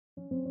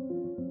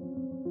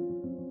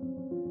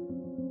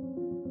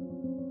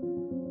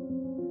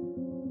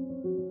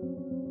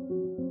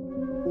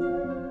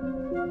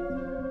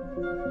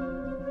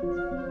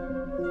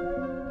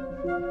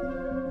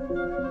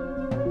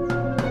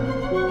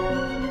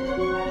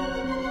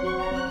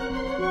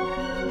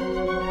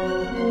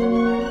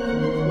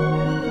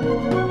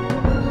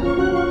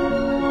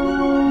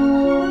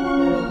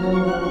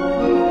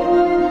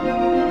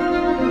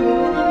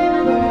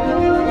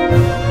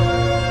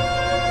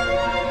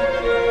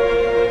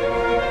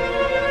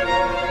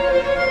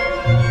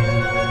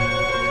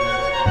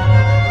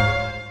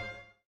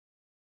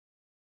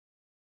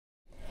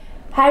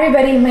Hi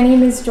everybody, my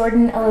name is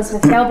Jordan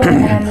Elizabeth Gelber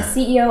and I'm the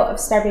CEO of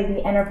Star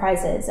Baby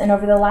Enterprises. And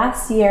over the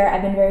last year,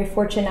 I've been very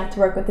fortunate enough to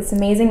work with this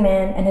amazing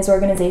man and his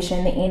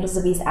organization, the Angels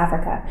of East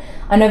Africa.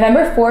 On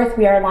November 4th,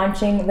 we are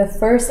launching the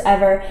first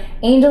ever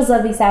Angels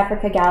of East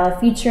Africa Gala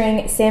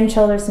featuring Sam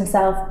Childers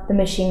himself, the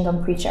Machine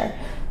Gun Preacher.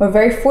 We're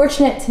very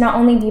fortunate to not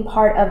only be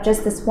part of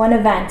just this one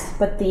event,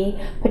 but the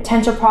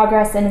potential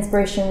progress and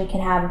inspiration we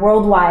can have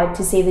worldwide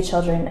to save the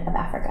children of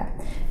Africa.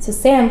 So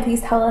Sam,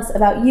 please tell us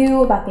about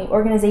you, about the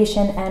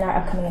organization, and our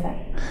upcoming event.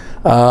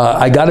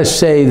 I got to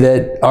say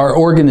that our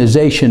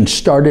organization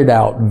started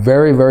out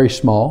very, very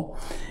small,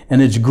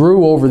 and it's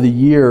grew over the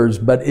years,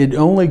 but it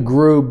only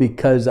grew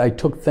because I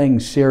took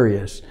things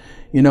serious.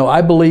 You know,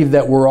 I believe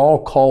that we're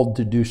all called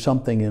to do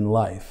something in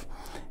life.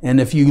 And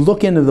if you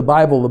look into the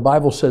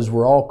Bible says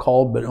we're all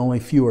called, but only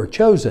few are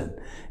chosen.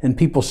 And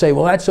people say,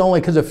 well, that's only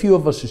because a few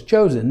of us is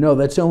chosen. No,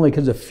 that's only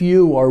because a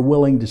few are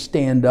willing to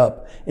stand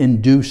up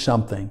and do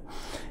something.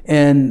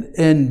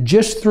 And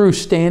just through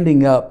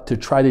standing up to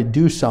try to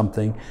do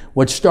something,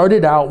 what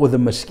started out with a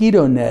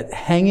mosquito net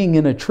hanging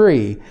in a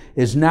tree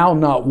is now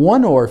not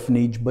one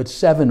orphanage, but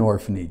 7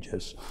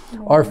 orphanages.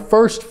 Our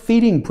first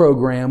feeding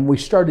program, we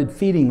started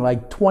feeding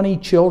like 20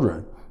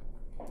 children.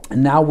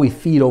 And now we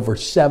feed over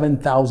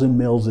 7,000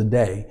 meals a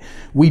day.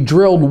 We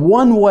drilled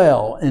 1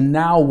 well, and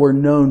now we're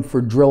known for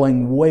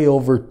drilling way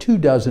over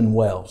 24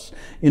 wells.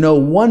 You know,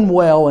 1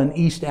 well in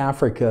East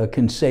Africa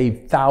can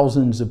save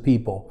thousands of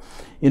people.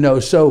 You know,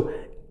 so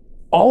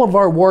all of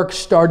our work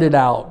started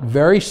out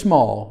very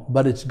small,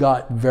 but it's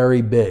got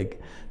very big.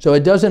 So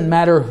it doesn't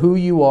matter who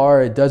you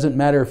are. It doesn't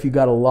matter if you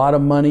got a lot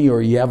of money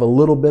or you have a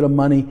little bit of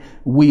money.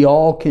 We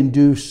all can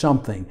do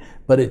something,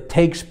 but it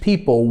takes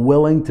people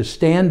willing to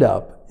stand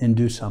up and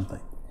do something.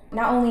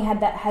 Not only has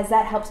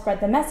that helped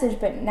spread the message,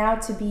 but now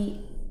to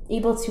be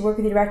able to work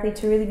with you directly,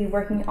 to really be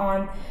working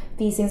on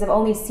these things I've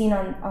only seen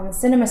on the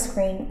cinema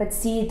screen, but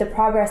see the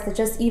progress that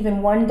just even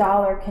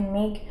 $1 can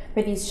make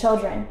for these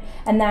children.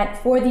 And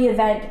that for the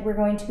event, we're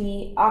going to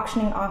be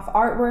auctioning off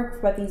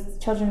artwork for these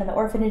children in the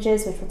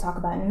orphanages, which we'll talk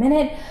about in a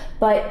minute.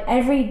 But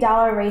every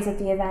dollar raised at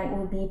the event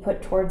will be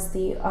put towards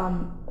the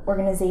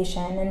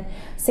organization. And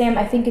Sam,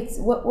 I think it's,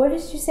 what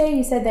did you say?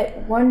 You said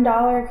that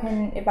 $1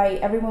 can, by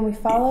everyone we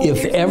follow?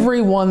 If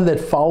everyone that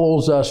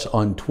follows us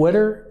on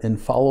Twitter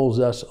and follows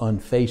us on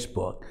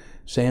Facebook,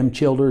 Sam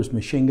Childers,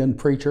 Machine Gun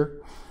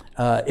Preacher,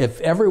 if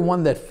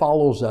everyone that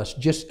follows us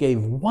just gave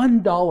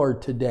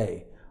 $1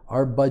 today,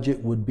 our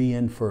budget would be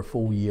in for a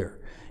full year.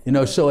 You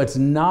know, so it's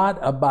not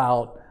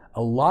about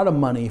a lot of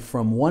money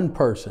from one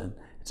person.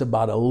 It's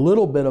about a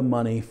little bit of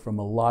money from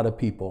a lot of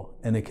people,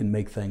 and it can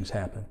make things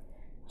happen.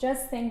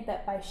 Just think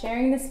that by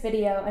sharing this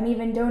video and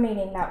even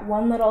donating that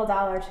 $1 little to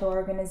our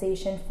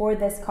organization for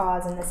this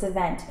cause and this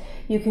event,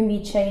 you can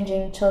be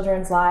changing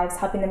children's lives,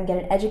 helping them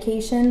get an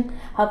education,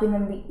 helping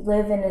them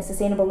live in a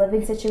sustainable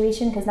living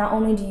situation, because not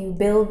only do you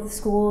build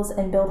schools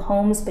and build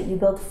homes, but you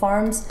build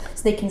farms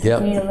so they can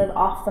continue to live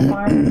off the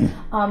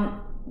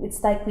farm.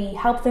 It's like we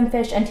help them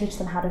fish and teach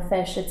them how to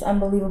fish. It's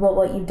unbelievable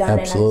what you've done.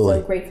 Absolutely. And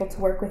I'm so grateful to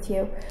work with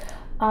you.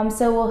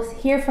 So we'll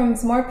hear from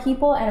some more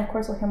people, and of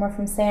course we'll hear more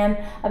from Sam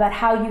about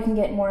how you can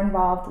get more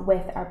involved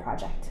with our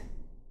project.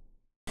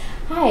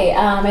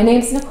 Hi, my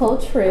name is Nicole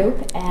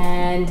Troop,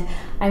 and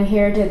I'm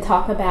here to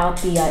talk about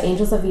the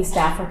Angels of East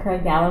Africa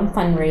Gala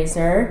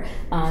fundraiser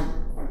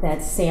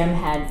that Sam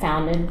had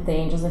founded, the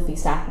Angels of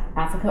East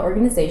Africa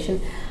organization.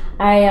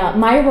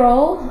 My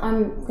role,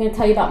 I'm going to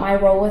tell you about my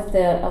role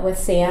with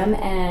Sam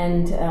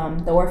and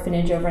the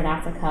orphanage over in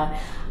Africa.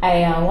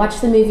 I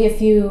watched the movie a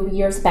few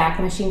years back,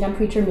 the Machine Gun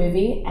Preacher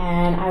movie,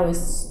 and I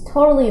was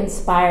totally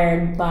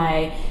inspired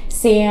by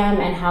Sam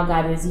and how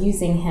God was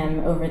using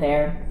him over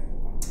there.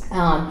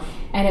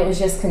 And it was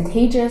just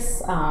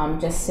contagious,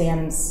 just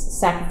Sam's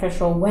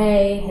sacrificial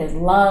way, his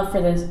love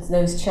for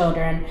those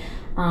children.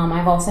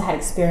 I've also had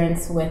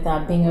experience with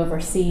being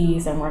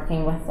overseas and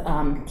working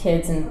with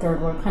kids in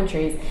third world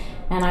countries,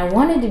 and I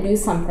wanted to do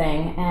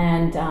something.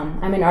 And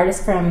I'm an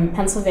artist from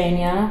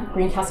Pennsylvania,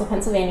 Greencastle,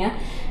 Pennsylvania,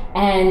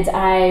 and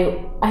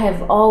I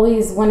have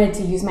always wanted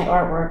to use my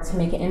artwork to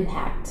make an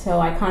impact. So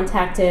I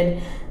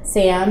contacted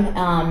Sam,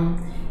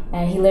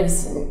 and he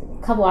lives a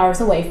couple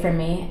hours away from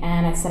me,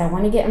 and I said I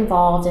want to get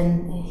involved,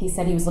 and he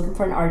said he was looking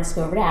for an artist to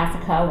go over to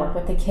Africa, work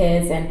with the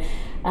kids, and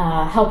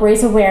help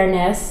raise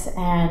awareness.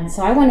 And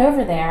so I went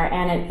over there,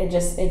 and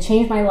it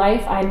changed my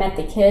life. I met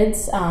the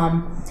kids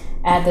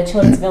at the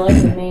Children's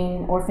Village, the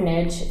main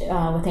orphanage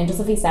with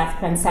Angels of East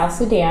Africa in South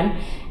Sudan,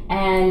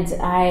 and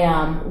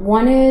I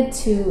wanted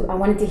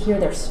to hear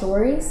their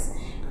stories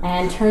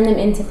and turn them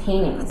into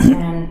paintings.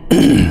 And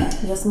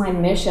just my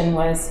mission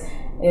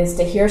is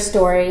to hear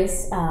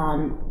stories,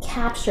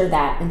 capture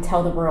that, and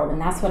tell the world. And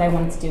that's what I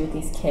wanted to do with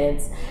these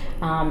kids.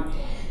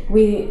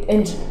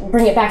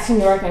 Bring it back to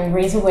New York and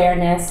raise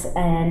awareness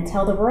and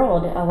tell the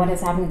world what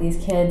has happened to these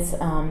kids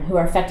who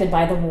are affected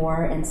by the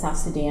war in South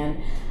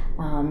Sudan.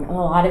 A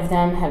lot of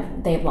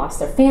them they've lost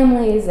their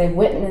families. They've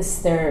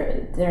witnessed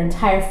their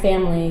entire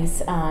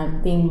families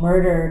being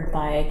murdered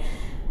by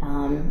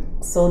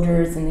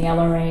soldiers in the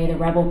LRA, the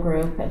rebel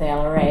group at the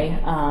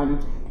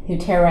LRA, who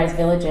terrorized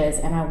villages.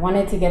 And I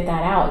wanted to get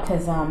that out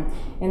because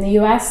in the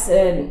US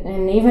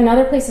and even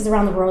other places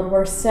around the world,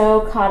 we're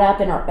so caught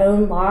up in our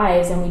own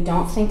lives and we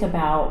don't think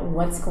about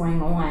what's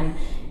going on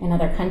in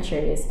other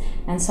countries.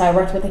 And so I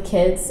worked with the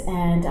kids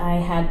and I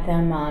had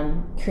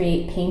them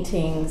create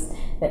paintings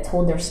that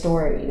told their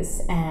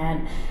stories.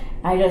 And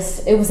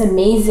it was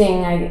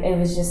amazing. It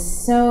was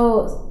just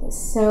so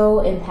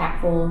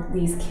impactful,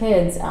 these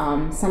kids.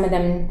 Some of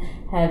them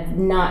have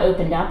not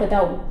opened up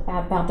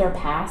about their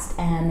past,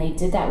 and they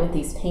did that with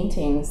these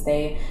paintings.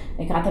 They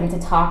got them to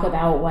talk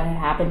about what had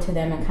happened to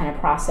them and kind of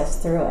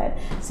process through it.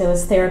 So it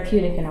was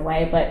therapeutic in a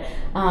way. But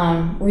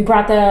we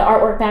brought the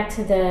artwork back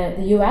to the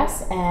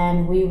US,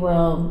 and we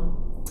will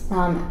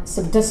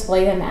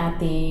display them at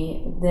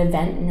the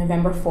event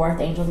November 4th,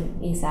 Angels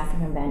of East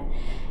Africa event.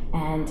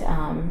 And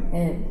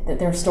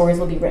their stories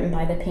will be written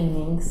by the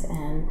paintings,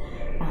 and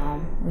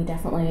we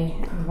definitely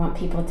want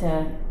people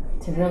to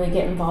really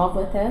get involved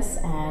with this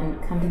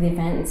and come to the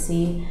event and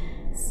see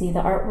the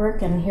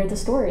artwork and hear the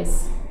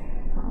stories.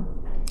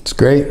 It's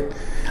great.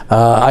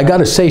 I got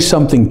to say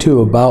something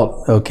too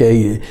about,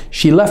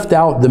 she left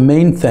out the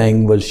main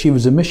thing was she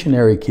was a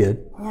missionary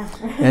kid. Yeah.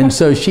 And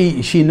so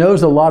she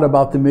knows a lot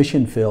about the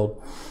mission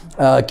field.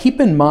 Keep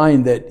in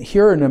mind that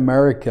here in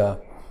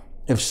America,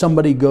 if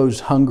somebody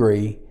goes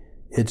hungry,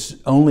 it's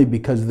only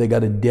because they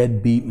got a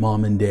deadbeat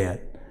mom and dad.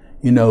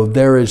 You know,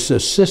 there is a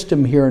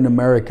system here in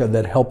America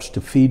that helps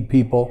to feed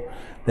people,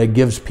 that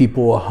gives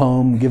people a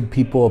home, give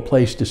people a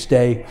place to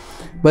stay.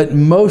 But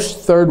most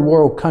third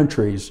world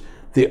countries,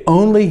 the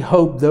only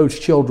hope those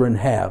children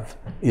have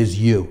is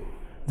you.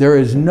 There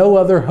is no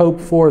other hope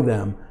for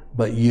them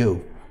but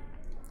you.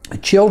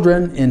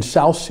 Children in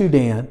South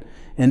Sudan,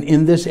 and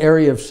in this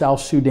area of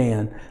South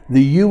Sudan,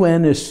 the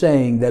UN is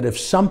saying that if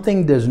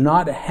something does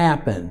not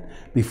happen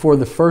before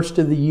the first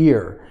of the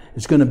year,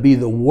 it's going to be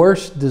the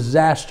worst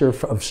disaster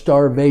of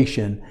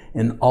starvation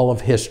in all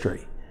of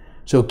history.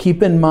 So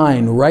keep in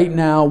mind, right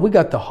now, we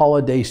got the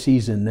holiday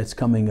season that's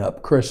coming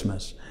up,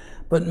 Christmas.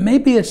 But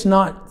maybe it's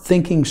not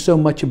thinking so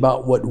much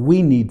about what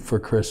we need for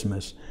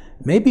Christmas.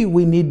 Maybe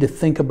we need to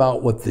think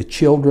about what the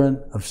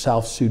children of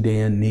South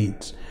Sudan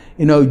needs.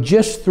 You know,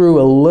 just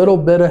through a little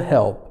bit of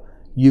help,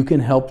 you can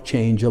help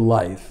change a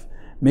life.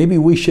 Maybe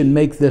we should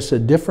make this a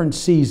different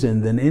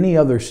season than any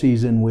other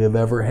season we have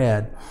ever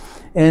had.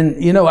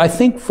 And, you know, I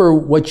think for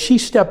what she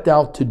stepped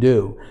out to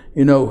do,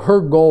 you know,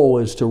 her goal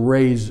is to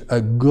raise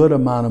a good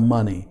amount of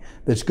money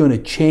that's going to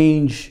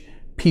change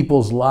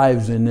people's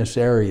lives in this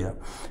area.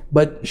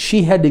 But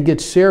she had to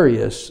get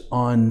serious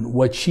on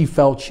what she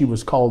felt she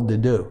was called to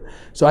do.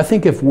 So I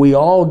think if we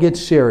all get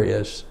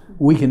serious,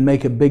 we can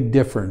make a big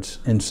difference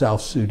in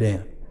South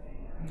Sudan.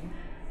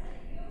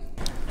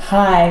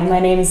 Hi, my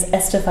name is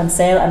Esther Van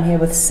Sale. I'm here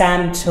with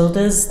Sam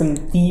Childers,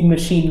 the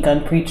machine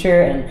gun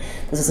preacher, and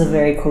this is a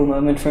very cool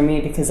moment for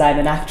me because I'm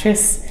an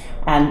actress,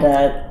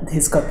 and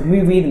he's got the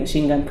movie, The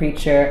Machine Gun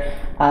Preacher.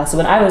 So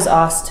when I was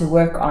asked to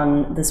work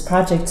on this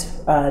project,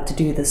 to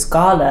do this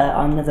gala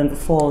on November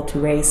 4 to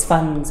raise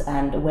funds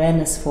and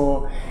awareness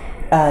for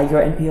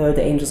your NPO,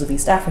 the Angels of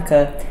East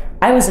Africa,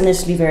 I was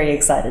initially very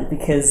excited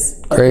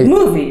because of the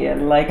movie,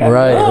 and like,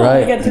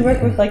 I get to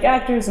work with like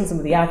actors, and some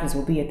of the actors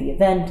will be at the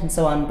event and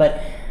so on.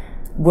 But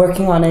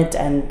working on it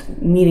and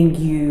meeting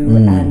you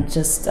and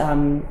just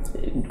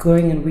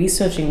going and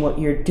researching what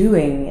you're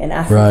doing in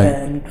Africa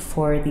and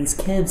for these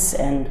kids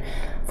and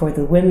for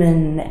the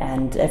women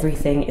and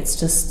everything, it's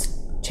just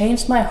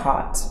changed my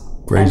heart.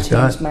 Praise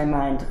God. Changed my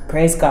mind.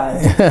 Praise God.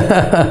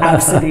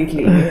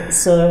 Absolutely.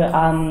 So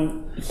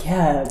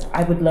yeah,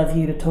 I would love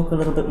you to talk a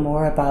little bit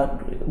more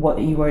about what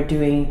you are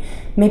doing,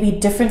 maybe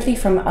differently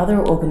from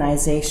other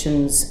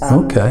organizations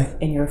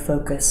in your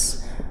focus.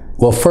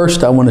 Well,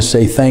 first I want to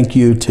say thank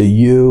you to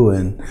you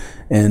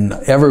and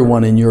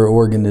everyone in your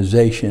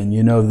organization.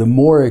 You know, the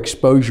more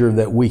exposure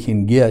that we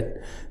can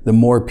get, the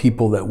more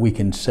people that we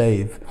can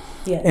save.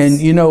 Yes. And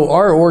you know,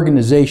 our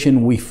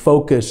organization, we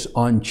focus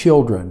on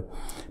children.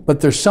 But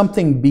there's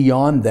something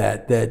beyond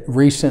that, that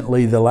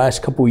recently, the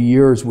last couple of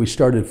years, we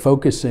started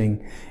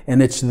focusing,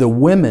 and it's the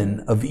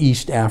women of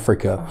East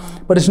Africa.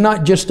 But it's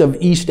not just of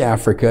East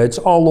Africa, it's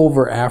all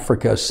over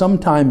Africa.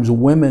 Sometimes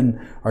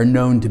women are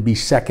known to be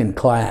second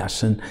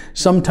class, and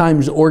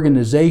sometimes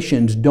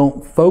organizations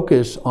don't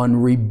focus on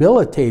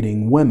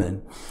rehabilitating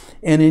women.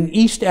 And in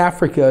East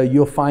Africa,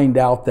 you'll find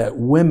out that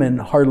women,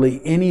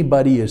 hardly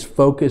anybody is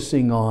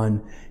focusing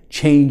on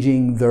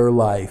changing their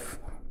life.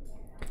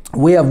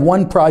 We have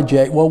one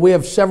project, well, we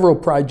have several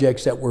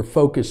projects that we're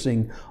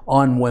focusing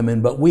on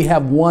women, but we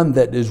have one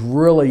that is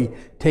really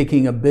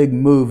taking a big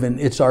move, and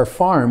it's our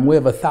farm. We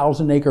have a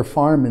 1,000-acre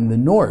farm in the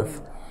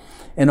north.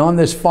 And on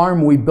this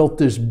farm, we built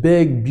this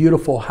big,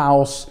 beautiful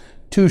house,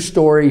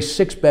 2-story,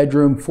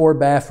 6-bedroom,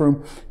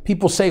 4-bathroom.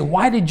 People say,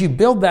 why did you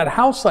build that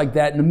house like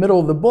that in the middle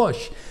of the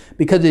bush?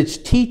 because it's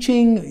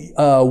teaching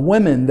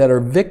women that are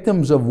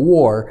victims of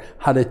war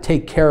how to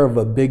take care of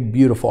a big,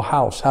 beautiful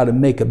house, how to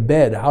make a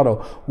bed, how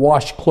to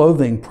wash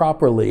clothing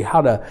properly,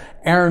 how to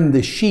iron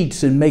the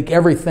sheets and make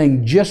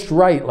everything just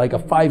right, like a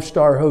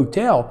 5-star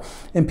hotel.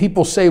 And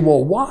people say,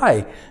 well,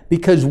 why?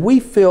 Because we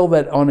feel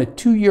that on a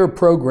 2-year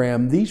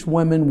program, these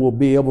women will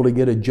be able to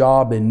get a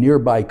job in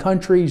nearby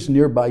countries,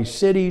 nearby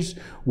cities,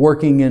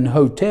 working in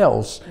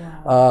hotels.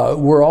 Wow.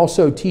 We're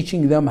also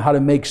teaching them how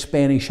to make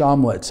Spanish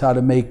omelets, how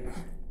to make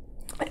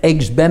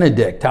eggs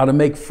Benedict, how to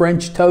make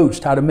French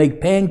toast, how to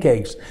make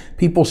pancakes.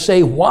 People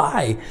say,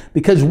 why?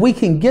 Because we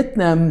can get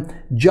them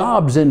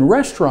jobs in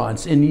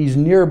restaurants in these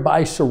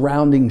nearby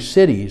surrounding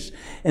cities.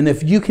 And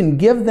if you can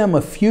give them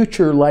a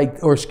future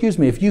like, or excuse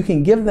me, if you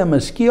can give them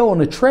a skill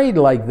and a trade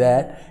like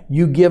that,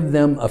 you give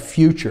them a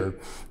future.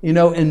 You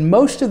know, and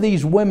most of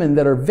these women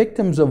that are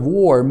victims of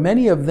war,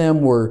 many of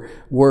them were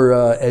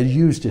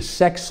used as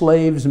sex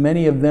slaves.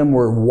 Many of them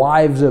were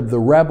wives of the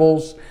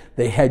rebels.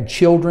 They had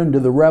children to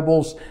the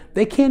rebels.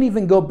 They can't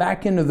even go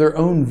back into their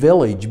own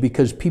village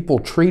because people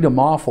treat them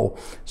awful.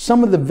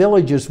 Some of the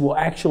villages will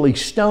actually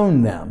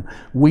stone them.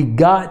 We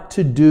got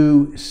to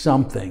do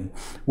something.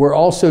 We're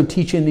also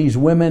teaching these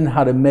women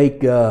how to make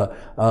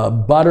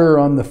butter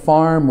on the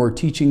farm. We're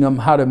teaching them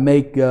how to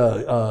make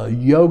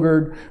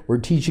yogurt. We're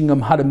teaching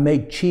them how to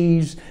make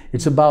cheese.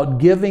 It's about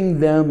giving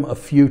them a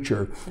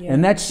future. Yeah.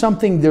 And that's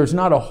something there's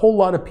not a whole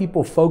lot of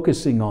people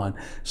focusing on.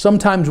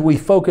 Sometimes we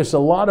focus a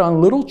lot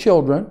on little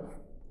children,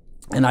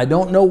 and I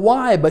don't know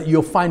why, but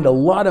you'll find a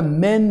lot of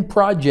men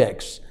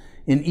projects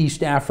in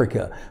East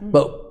Africa.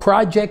 But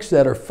projects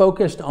that are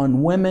focused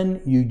on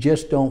women, you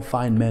just don't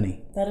find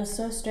many. That is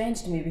so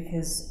strange to me,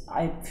 because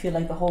I feel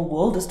like the whole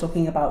world is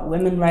talking about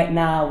women right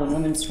now and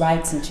women's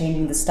rights and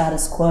changing the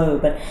status quo.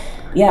 But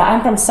yeah,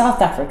 I'm from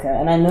South Africa,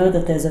 and I know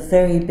that there's a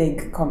very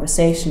big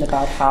conversation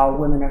about how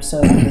women are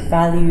so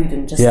undervalued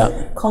and just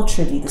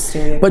culturally the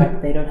stereotype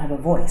that they don't have a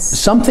voice.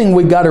 Something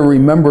we got to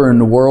remember in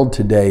the world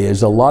today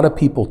is a lot of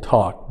people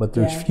talk, but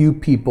there's few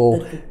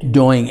people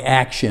doing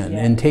action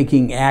and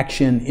taking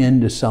action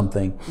into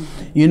something.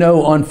 You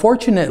know,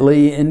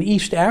 unfortunately, in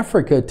East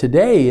Africa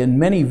today, in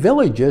many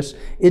villages,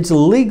 it's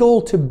legal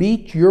to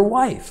beat your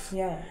wife.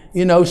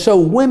 You know, so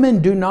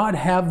women do not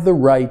have the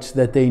rights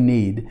that they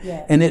need.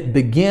 And it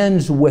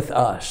begins with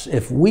us.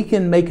 If we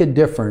can make a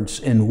difference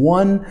in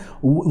one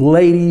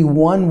lady,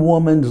 one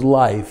woman's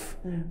life,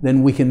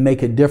 then we can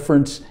make a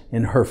difference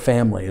in her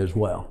family as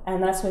well.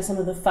 And that's where some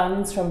of the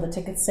funds from the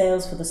ticket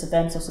sales for this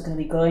event is also going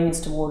to be going,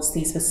 is towards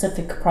these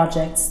specific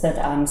projects that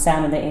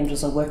Sam and the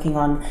Angels are working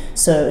on.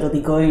 So it'll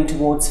be going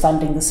towards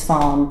funding this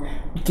farm,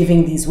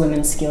 giving these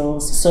women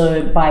skills.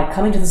 So by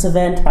coming to this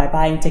event, by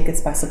buying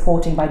tickets, by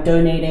supporting, by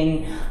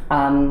donating,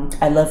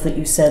 I love that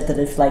you said that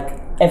if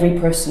like every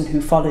person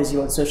who follows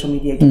you on social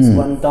media gives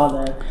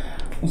 $1,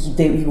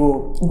 you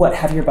will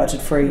have your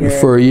budget for a year.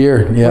 For a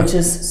year, yeah. Which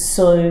is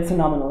so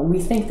phenomenal. And we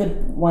think that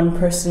one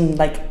person,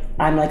 like,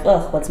 I'm like,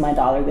 ugh, what's my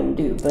dollar going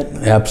to do? But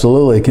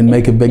absolutely, it can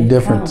make a big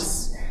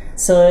difference.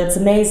 Counts. So it's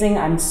amazing.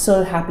 I'm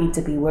so happy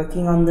to be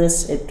working on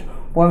this. It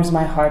warms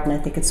my heart, and I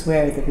think it's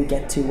rare that we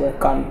get to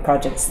work on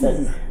projects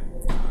that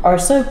are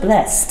so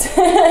blessed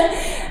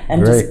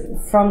and just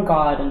from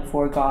God and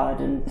for God,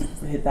 and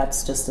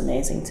that's just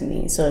amazing to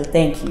me. So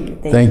thank you.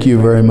 Thank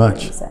you very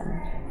much.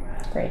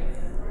 Great.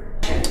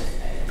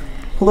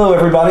 Hello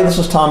everybody, this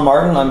is Tom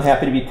Martin. I'm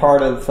happy to be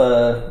part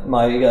of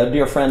my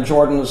dear friend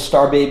Jordan's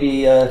Star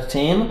Baby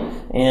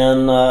team.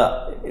 And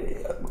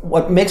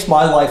what makes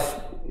my life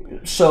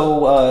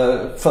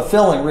so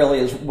fulfilling really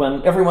is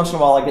when every once in a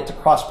while I get to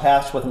cross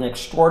paths with an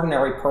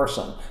extraordinary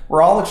person.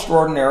 We're all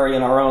extraordinary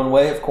in our own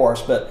way, of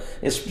course, but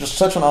it's just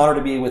such an honor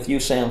to be with you,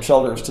 Sam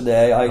Childers,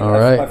 today.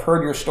 I've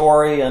heard your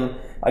story, and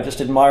I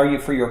just admire you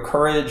for your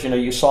courage. You know,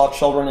 you saw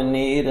children in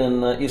need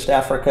in East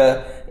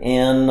Africa,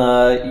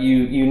 and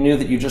you knew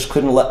that you just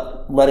couldn't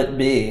let it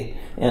be.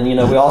 And, you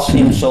know, we all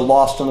seem so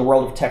lost in the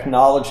world of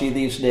technology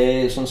these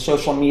days and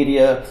social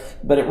media,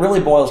 but it really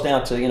boils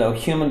down to, you know,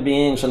 human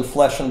beings and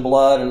flesh and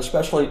blood, and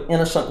especially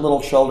innocent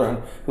little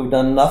children who've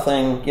done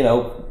nothing, you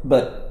know,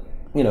 but,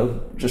 you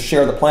know, just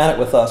share the planet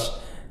with us.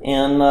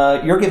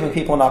 And you're giving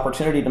people an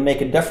opportunity to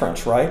make a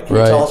difference, right? Can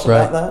you tell us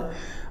about that?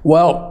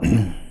 Well,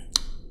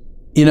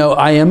 you know,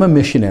 I am a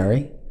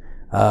missionary.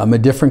 I'm a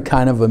different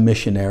kind of a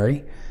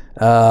missionary.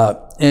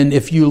 And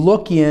if you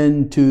look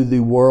into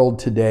the world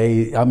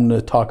today, I'm going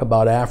to talk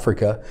about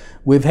Africa.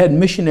 We've had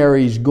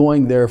missionaries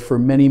going there for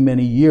many,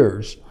 many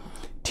years,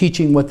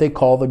 teaching what they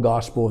call the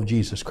gospel of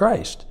Jesus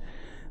Christ.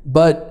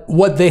 But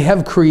what they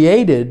have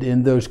created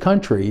in those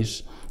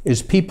countries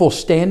is people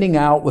standing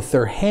out with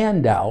their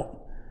hand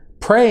out,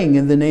 praying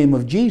in the name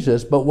of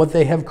Jesus, but what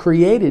they have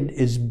created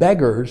is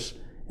beggars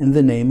in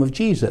the name of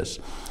Jesus.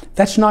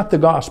 That's not the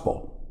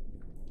gospel.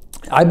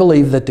 I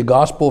believe that the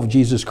gospel of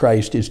Jesus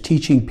Christ is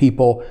teaching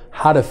people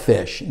how to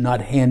fish, not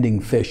handing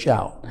fish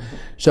out.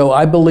 So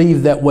I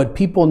believe that what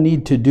people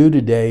need to do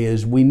today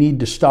is we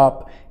need to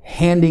stop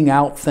handing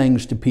out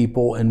things to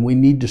people, and we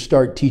need to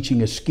start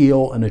teaching a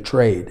skill and a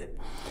trade.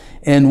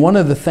 And one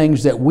of the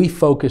things that we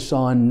focus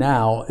on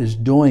now is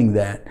doing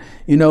that.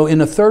 You know, in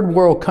a third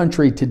world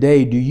country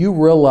today, do you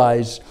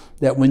realize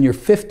that when you're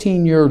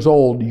 15 years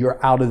old,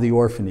 you're out of the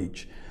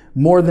orphanage?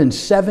 More than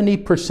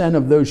 70%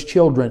 of those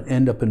children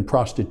end up in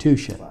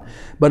prostitution. Wow.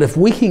 But if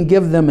we can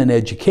give them an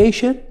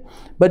education,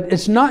 but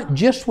it's not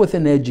just with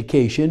an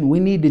education, we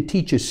need to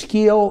teach a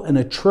skill and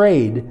a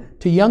trade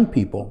to young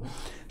people.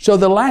 So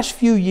the last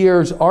few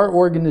years, our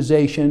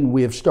organization,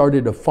 we have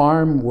started a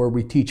farm where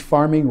we teach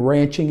farming,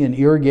 ranching, and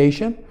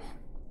irrigation.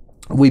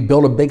 We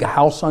built a big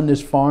house on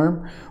this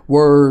farm.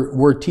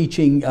 We're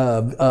teaching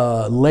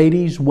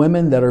ladies,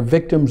 women that are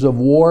victims of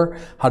war,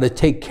 how to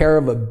take care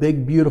of a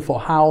big, beautiful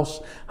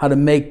house, how to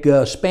make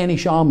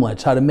Spanish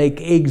omelets, how to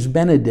make eggs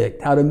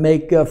Benedict, how to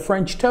make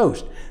French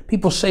toast.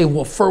 People say,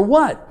 well, for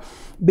what?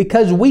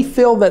 Because we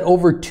feel that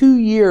over 2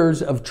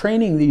 years of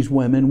training these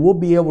women, we'll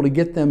be able to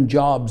get them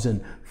jobs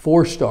in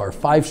 4-star,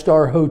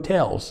 5-star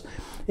hotels.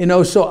 You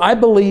know, so I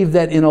believe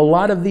that in a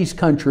lot of these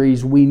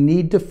countries, we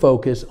need to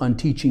focus on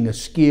teaching a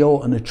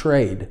skill and a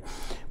trade.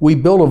 We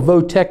built a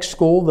Votech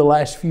school the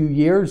last few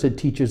years that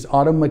teaches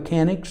auto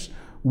mechanics,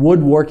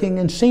 woodworking,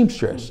 and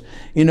seamstress.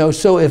 You know,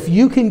 so if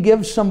you can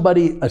give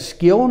somebody a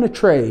skill and a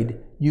trade,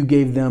 you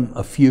gave them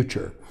a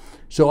future.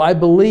 So I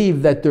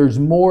believe that there's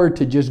more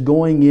to just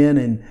going in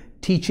and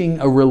teaching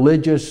a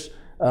religious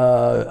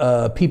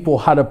people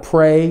how to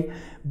pray.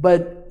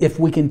 But if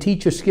we can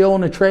teach a skill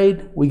and a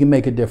trade, we can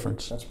make a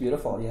difference. That's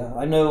beautiful, yeah.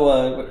 I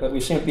know we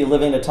seem to be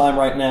living a time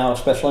right now,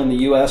 especially in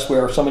the U.S.,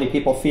 where so many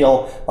people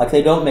feel like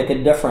they don't make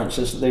a difference.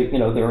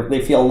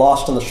 They feel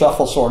lost in the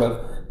shuffle, sort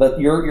of. But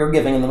you're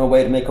giving them a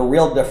way to make a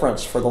real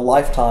difference for the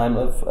lifetime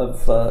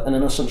of an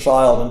innocent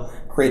child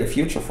and create a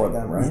future for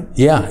them, right?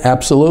 Yeah,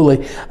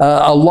 absolutely.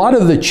 A lot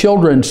of the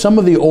children, some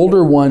of the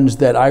older ones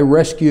that I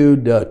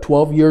rescued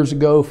 12 years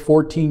ago,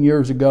 14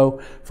 years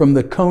ago from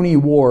the Coney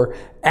War,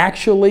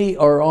 actually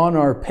are on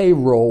our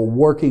payroll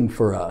working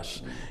for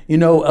us. You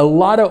know, a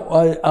lot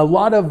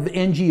of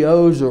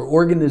NGOs or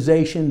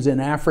organizations in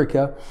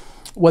Africa,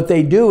 what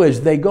they do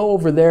is they go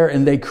over there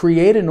and they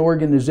create an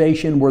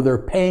organization where they're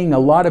paying a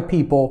lot of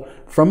people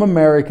from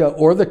America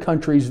or the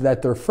countries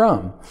that they're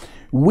from.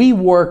 We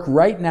work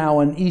right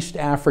now in East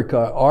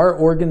Africa. Our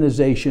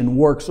organization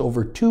works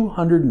over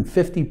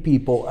 250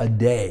 people a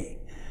day.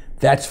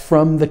 That's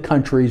from the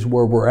countries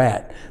where we're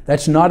at.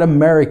 That's not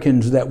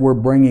Americans that we're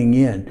bringing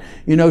in.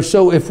 You know,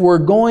 so if we're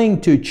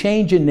going to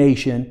change a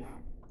nation,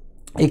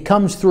 it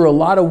comes through a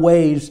lot of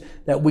ways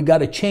that we got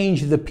to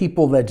change the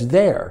people that's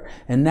there.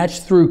 And that's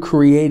through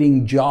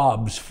creating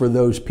jobs for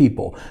those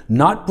people.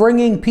 Not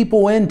bringing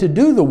people in to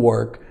do the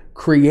work,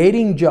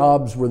 creating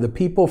jobs where the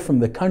people from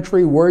the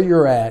country where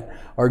you're at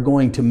are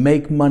going to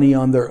make money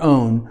on their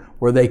own,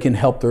 where they can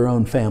help their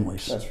own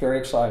families. That's very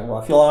exciting. Well,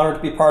 I feel honored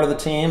to be part of the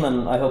team,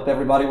 and I hope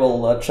everybody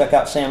will check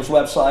out Sam's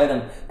website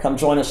and come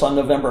join us on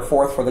November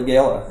 4th for the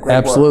Gala. Great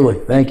Absolutely.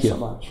 work. Thank you so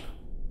much.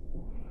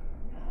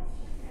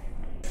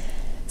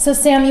 So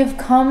Sam, you've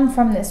come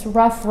from this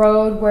rough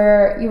road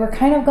where you were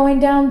kind of going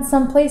down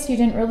some place you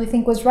didn't really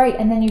think was right,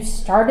 and then you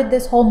started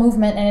this whole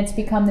movement and it's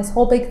become this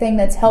whole big thing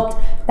that's helped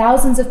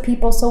thousands of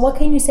people. So what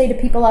can you say to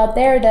people out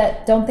there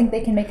that don't think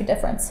they can make a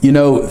difference? You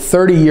know,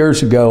 30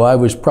 years ago, I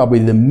was probably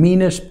the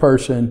meanest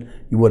person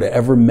you would have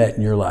ever met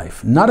in your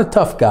life. Not a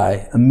tough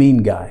guy, a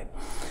mean guy.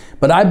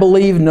 But I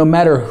believe no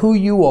matter who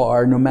you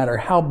are, no matter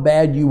how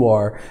bad you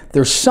are,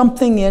 there's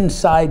something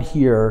inside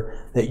here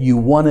that you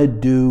want to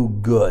do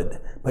good,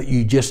 but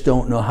you just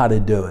don't know how to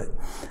do it.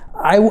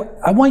 I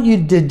want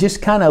you to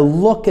just kind of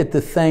look at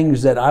the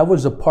things that I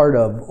was a part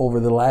of over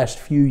the last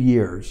few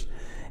years.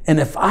 And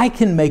if I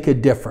can make a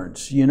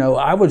difference, you know,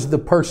 I was the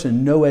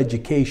person, no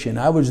education.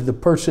 I was the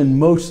person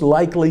most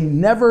likely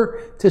never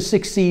to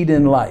succeed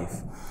in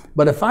life.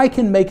 But if I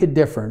can make a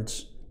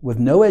difference with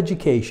no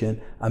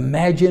education,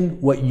 imagine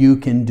what you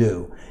can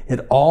do.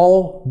 It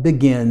all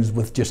begins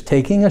with just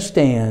taking a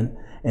stand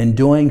and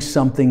doing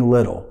something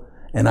little.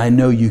 And I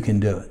know you can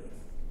do it.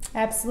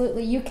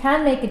 Absolutely. You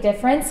can make a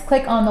difference.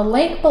 Click on the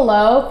link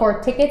below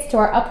for tickets to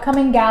our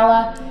upcoming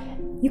gala.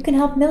 You can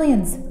help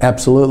millions.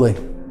 Absolutely.